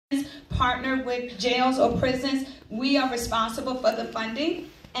partner with jails or prisons, we are responsible for the funding.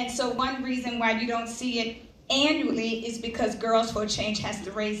 And so one reason why you don't see it annually is because Girls for a Change has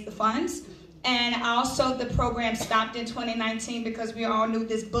to raise the funds. And also the program stopped in 2019 because we all knew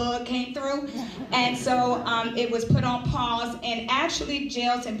this bug came through. And so it was put on pause, and actually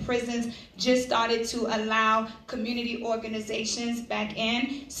jails and prisons just started to allow community organizations back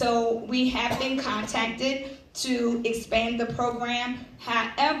in. So we have been contacted to expand the program.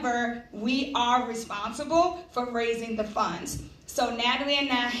 However, we are responsible for raising the funds. So Natalie and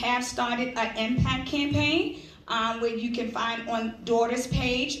I have started an impact campaign where you can find on Daughter's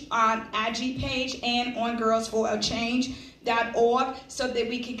page, on IG page, and on girlsforachange.org, so that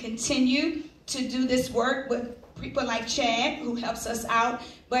we can continue to do this work with people like Chad, who helps us out,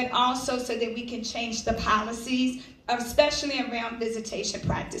 but also so that we can change the policies, especially around visitation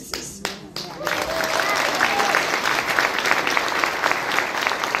practices.